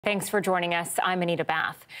Thanks for joining us. I'm Anita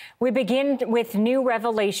Bath. We begin with new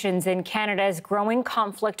revelations in Canada's growing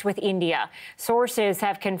conflict with India. Sources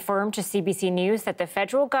have confirmed to CBC News that the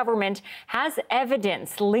federal government has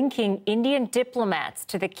evidence linking Indian diplomats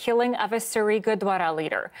to the killing of a Surrey gurdwara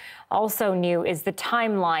leader. Also new is the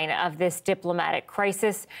timeline of this diplomatic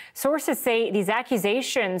crisis. Sources say these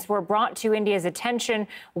accusations were brought to India's attention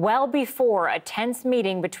well before a tense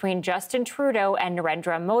meeting between Justin Trudeau and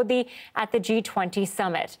Narendra Modi at the G20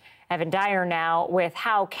 summit. Evan Dyer now with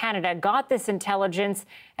how Canada got this intelligence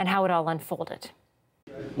and how it all unfolded.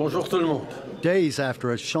 Bonjour tout le monde. Days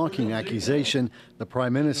after a shocking accusation, the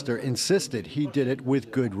Prime Minister insisted he did it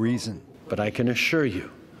with good reason. But I can assure you,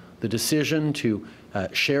 the decision to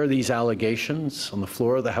share these allegations on the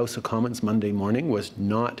floor of the House of Commons Monday morning was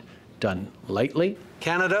not done lightly.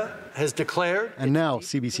 Canada has declared... And now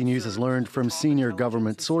CBC News has learned from senior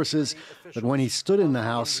government sources that when he stood in the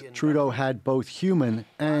House, Trudeau had both human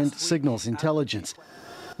and signals intelligence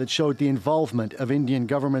that showed the involvement of Indian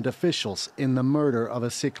government officials in the murder of a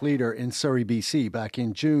Sikh leader in Surrey, BC back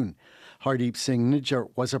in June. Hardeep Singh Nijjar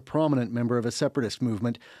was a prominent member of a separatist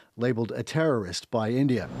movement labelled a terrorist by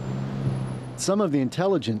India. Some of the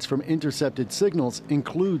intelligence from intercepted signals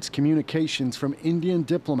includes communications from Indian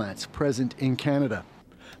diplomats present in Canada.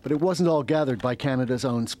 But it wasn't all gathered by Canada's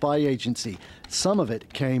own spy agency. Some of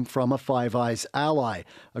it came from a Five Eyes ally,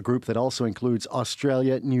 a group that also includes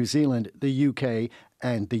Australia, New Zealand, the UK,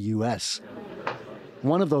 and the US.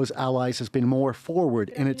 One of those allies has been more forward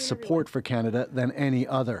in its support for Canada than any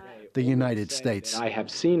other, the United States. I have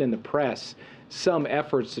seen in the press some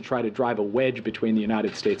efforts to try to drive a wedge between the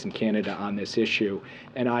United States and Canada on this issue,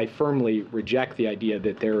 and I firmly reject the idea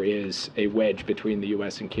that there is a wedge between the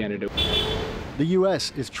U.S. and Canada. The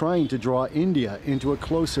U.S. is trying to draw India into a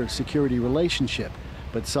closer security relationship,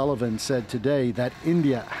 but Sullivan said today that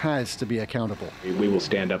India has to be accountable. We will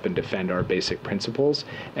stand up and defend our basic principles,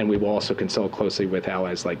 and we will also consult closely with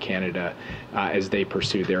allies like Canada as they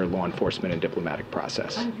pursue their law enforcement and diplomatic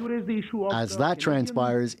process. As that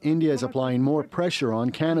transpires, India is applying more pressure on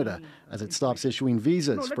Canada as it stops issuing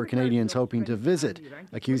visas for Canadians hoping to visit,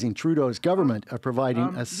 accusing Trudeau's government of providing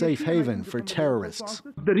a safe haven for terrorists.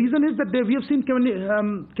 The reason is that we have seen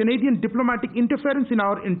Canadian diplomatic interference in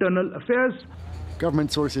our internal affairs.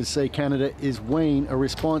 Government sources say Canada is weighing a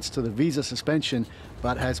response to the visa suspension,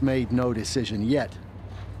 but has made no decision yet.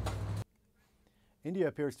 India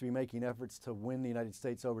appears to be making efforts to win the United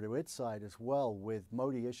States over to its side as well, with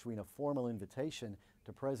Modi issuing a formal invitation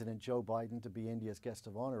to President Joe Biden to be India's guest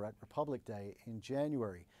of honor at Republic Day in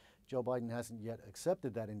January. Joe Biden hasn't yet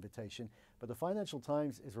accepted that invitation, but the Financial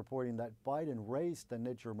Times is reporting that Biden raised the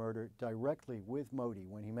Nijjar murder directly with Modi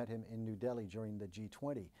when he met him in New Delhi during the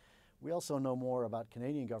G20. We also know more about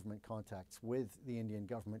Canadian government contacts with the Indian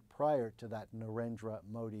government prior to that Narendra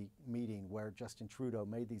Modi meeting where Justin Trudeau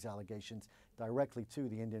made these allegations directly to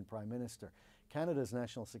the Indian Prime Minister. Canada's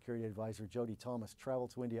National Security Advisor Jody Thomas traveled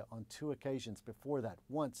to India on 2 occasions before that,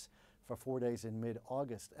 once for 4 days in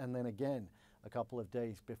mid-August and then again a couple of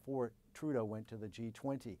days before Trudeau went to the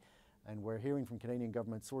G20. And we're hearing from Canadian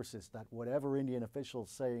government sources that whatever Indian officials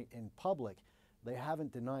say in public, they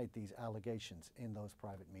haven't denied these allegations in those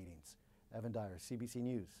private meetings. Evan Dyer, CBC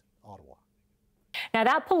News, Ottawa. Now,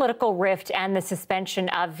 that political rift and the suspension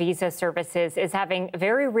of visa services is having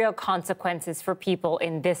very real consequences for people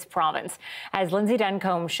in this province. As Lindsay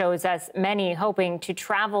Duncombe shows us, many hoping to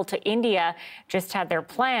travel to India just had their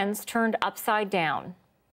plans turned upside down.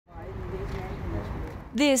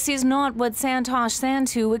 This is not what Santosh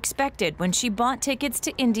Sandhu expected when she bought tickets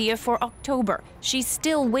to India for October. She's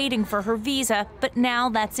still waiting for her visa, but now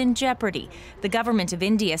that's in jeopardy. The government of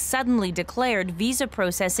India suddenly declared visa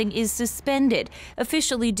processing is suspended,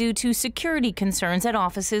 officially due to security concerns at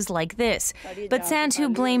offices like this. But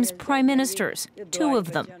Sandhu blames prime ministers, 2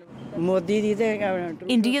 of them.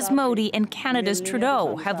 India's Modi and Canada's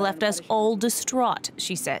Trudeau have left us all distraught,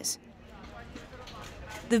 she says.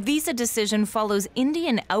 The visa decision follows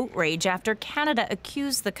Indian outrage after Canada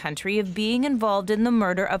accused the country of being involved in the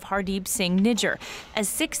murder of Hardeep Singh Nijjar, a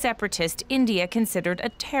Sikh separatist India considered a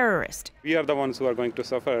terrorist. We are the ones who are going to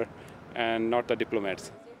suffer and not the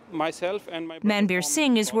diplomats. Myself and my Manbir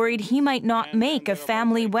Singh is worried he might not make a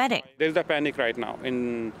family wedding. There's a panic right now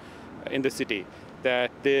in the city that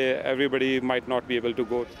everybody might not be able to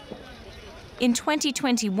go. In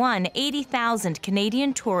 2021, 80,000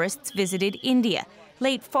 Canadian tourists visited India.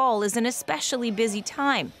 Late fall is an especially busy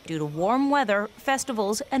time due to warm weather,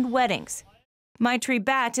 festivals, and weddings. Maitri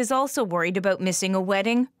Bhatt is also worried about missing a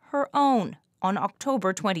wedding, her own, on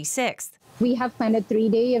October 26th. We have planned a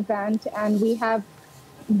 3-day event and we have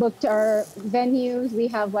booked our venues. We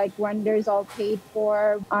have like vendors all paid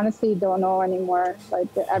for. Honestly, don't know anymore. Like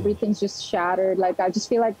everything's just shattered. Like I just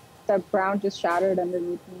feel like the ground just shattered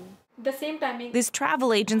underneath me. The same timing. This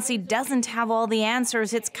travel agency doesn't have all the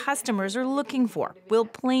answers its customers are looking for. Will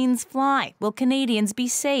planes fly? Will Canadians be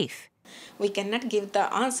safe? We cannot give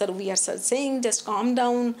the answer. We are saying just calm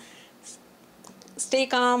down, stay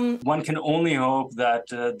calm. One can only hope that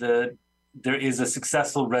there is a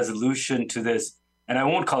successful resolution to this. And I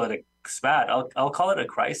won't call it a spat. I'll call it a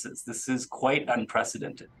crisis. This is quite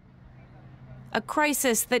unprecedented. A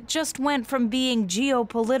crisis that just went from being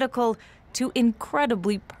geopolitical to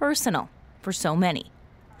incredibly personal for so many.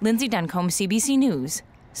 Lindsay Duncombe, CBC News,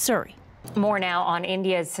 Surrey. More now on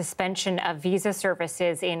India's suspension of visa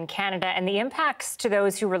services in Canada and the impacts to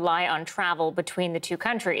those who rely on travel between the two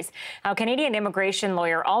countries. A Canadian immigration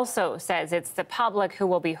lawyer also says it's the public who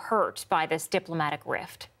will be hurt by this diplomatic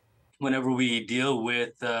rift. Whenever we deal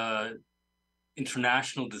with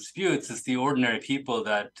international disputes, it's the ordinary people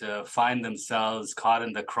that find themselves caught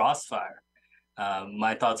in the crossfire.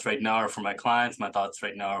 My thoughts right now are for my clients. My thoughts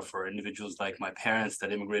right now are for individuals like my parents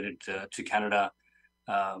that immigrated to Canada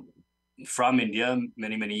from India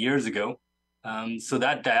many, many years ago. So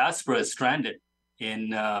that diaspora is stranded in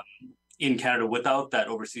Canada without that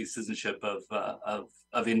overseas citizenship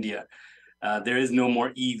of India. There is no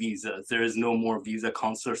more e-visas. There is no more visa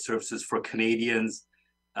consular services for Canadians,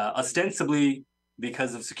 ostensibly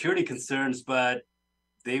because of security concerns, but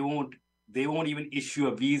they won't even issue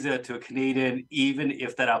a visa to a Canadian, even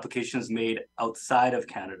if that application is made outside of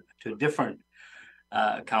Canada to a different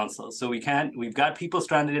consul. So we've got people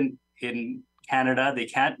stranded in Canada. They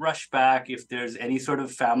can't rush back if there's any sort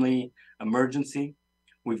of family emergency.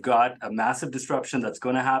 We've got a massive disruption that's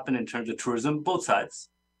going to happen in terms of tourism, both sides.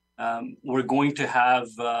 We're going to have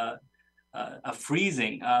a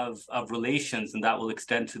freezing of relations, and that will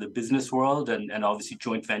extend to the business world and obviously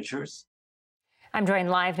joint ventures. I'm joined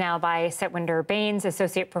live now by Setwinder Bains,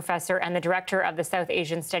 Associate Professor and the Director of the South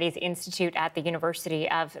Asian Studies Institute at the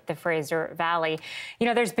University of the Fraser Valley. You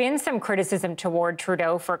know, there's been some criticism toward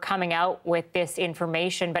Trudeau for coming out with this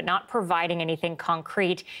information, but not providing anything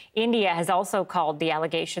concrete. India has also called the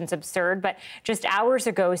allegations absurd, but just hours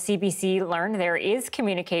ago, CBC learned there is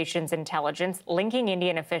communications intelligence linking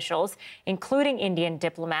Indian officials, including Indian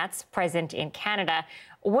diplomats present in Canada.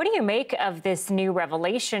 What do you make of this new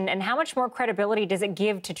revelation, and how much more credibility does it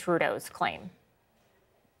give to Trudeau's claim?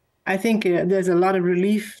 I think there's a lot of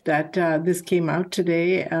relief that this came out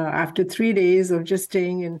today after 3 days of just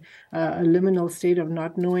staying in a liminal state of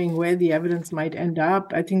not knowing where the evidence might end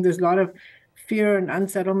up. I think there's a lot of fear and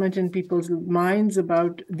unsettlement in people's minds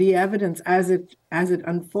about the evidence as it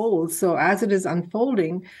unfolds. So as it is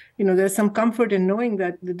unfolding, you know, there's some comfort in knowing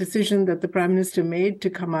that the decision that the Prime Minister made to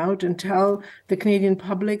come out and tell the Canadian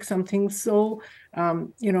public something so,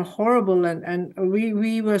 horrible, and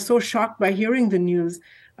we were so shocked by hearing the news,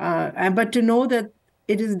 but to know that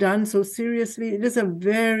it is done so seriously. It is a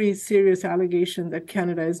very serious allegation that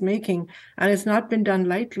Canada is making, and it's not been done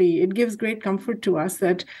lightly. It gives great comfort to us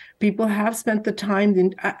that people have spent the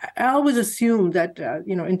time. I always assumed that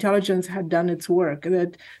intelligence had done its work,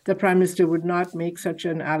 that the Prime Minister would not make such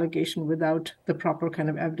an allegation without the proper kind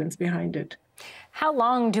of evidence behind it. How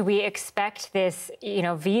long do we expect this,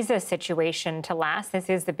 visa situation to last? This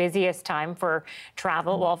is the busiest time for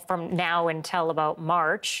travel, well, from now until about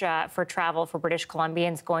March, for travel for British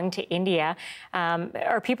Columbians going to India.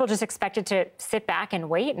 Are people just expected to sit back and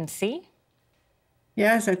wait and see?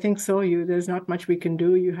 Yes, I think so. There's not much we can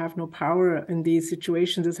do. You have no power in these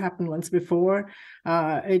situations. This happened once before.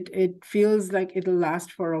 It feels like it'll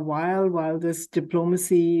last for a while this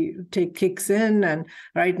diplomacy kicks in. And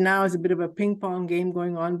right now is a bit of a ping pong game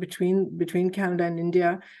going on between Canada and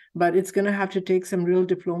India. But it's going to have to take some real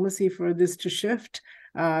diplomacy for this to shift.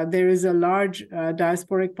 There is a large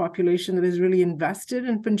diasporic population that is really invested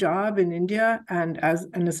in Punjab, in India, and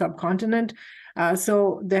in the subcontinent.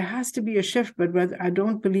 So there has to be a shift, but I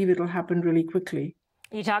don't believe it'll happen really quickly.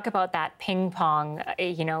 You talk about that ping pong,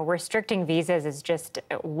 restricting visas is just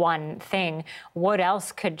one thing. What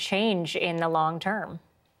else could change in the long term?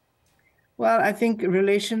 Well, I think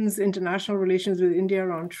international relations with India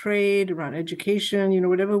around trade, around education,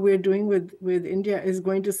 whatever we're doing with India is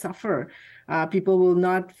going to suffer. People will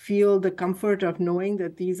not feel the comfort of knowing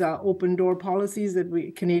that these are open door policies, that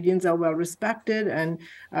we Canadians are well respected and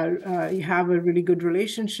have a really good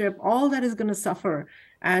relationship. All that is going to suffer.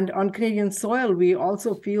 And on Canadian soil, we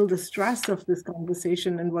also feel the stress of this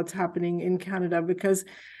conversation and what's happening in Canada because,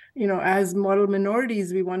 as model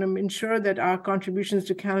minorities, we want to ensure that our contributions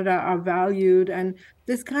to Canada are valued. And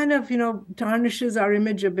this kind of, tarnishes our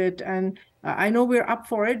image a bit. And I know we're up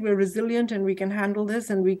for it. We're resilient and we can handle this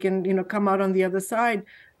and we can, come out on the other side.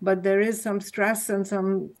 But there is some stress and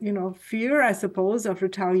some, fear, I suppose, of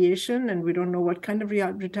retaliation. And we don't know what kind of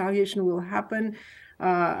retaliation will happen.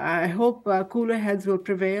 I hope cooler heads will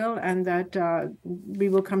prevail and that we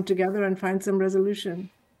will come together and find some resolution.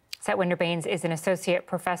 Satwinder Bains is an associate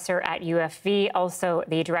professor at UFV, also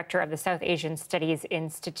the director of the South Asian Studies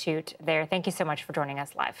Institute there. Thank you so much for joining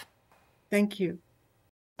us live. Thank you.